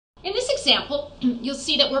example, you'll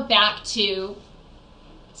see that we're back to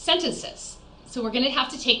sentences. So we're going to have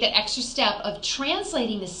to take that extra step of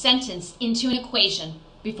translating the sentence into an equation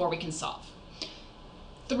before we can solve.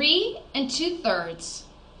 3 2/3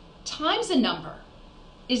 times a number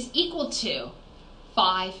is equal to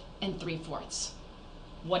 5 3/4.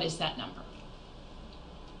 What is that number?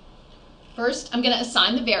 First, I'm going to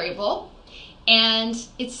assign the variable, and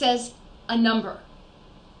it says a number.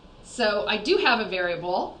 So I do have a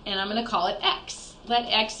variable, and I'm going to call it x. Let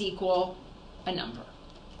x equal a number.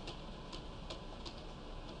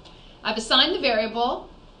 I've assigned the variable.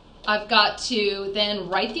 I've got to then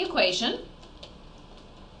write the equation,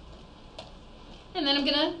 and then I'm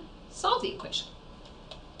going to solve the equation.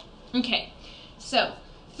 Okay, so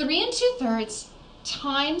 3 2/3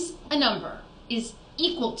 times a number is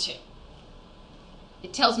equal to.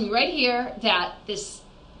 It tells me right here that this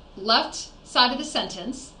left side of the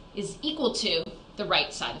sentence is equal to the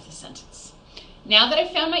right side of the sentence. Now that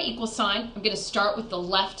I've found my equal sign, I'm going to start with the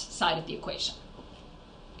left side of the equation.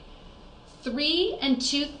 3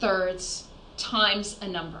 2/3 times a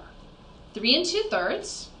number. 3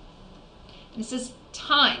 2/3, and this is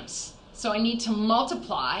times. So I need to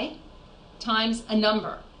multiply times a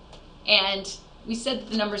number. And we said that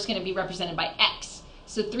the number is going to be represented by x.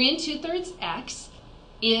 So 3 2/3 x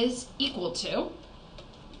is equals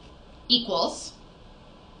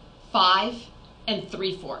 5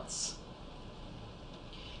 3/4.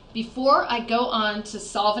 Before I go on to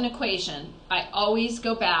solve an equation, I always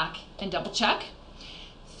go back and double check.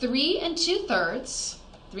 3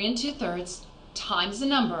 2/3 times the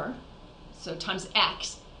number, so times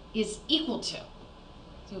x, is equal to.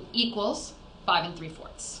 So equals 5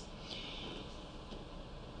 3/4.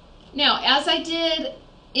 Now, as I did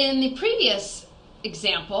in the previous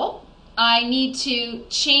example, I need to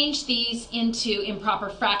change these into improper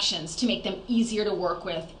fractions to make them easier to work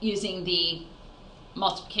with using the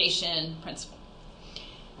multiplication principle.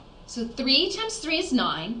 So 3 times 3 is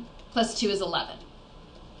 9, plus 2 is 11.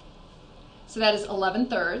 So that is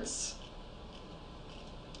 11/3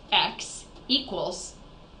 x equals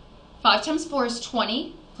 5 times 4 is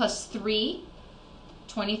 20, plus 3,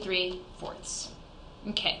 23/4.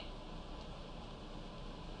 Okay.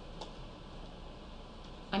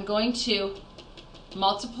 I'm going to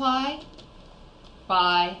multiply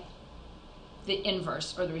by the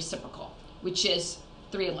inverse, or the reciprocal, which is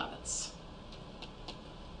 3/11.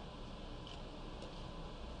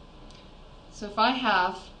 So if I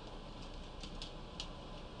have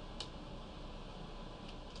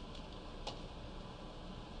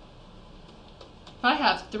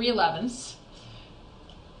 3/11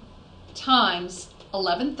 times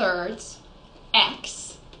 11/3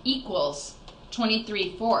 x equals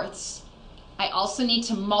 23/4, I also need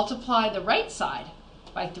to multiply the right side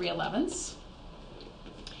by 3/11.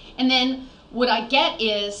 And then what I get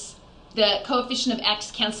is the coefficient of x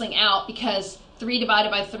canceling out, because 3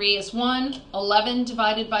 divided by 3 is 1, 11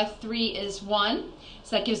 divided by 3 is 1.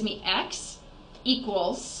 So that gives me x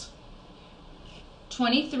equals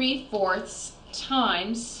 23/4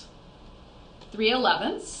 times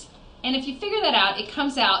 3/11. And if you figure that out, it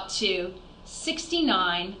comes out to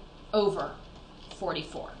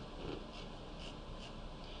 69/44.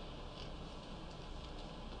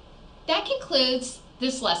 That concludes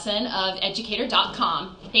this lesson of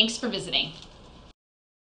Educator.com. Thanks for visiting.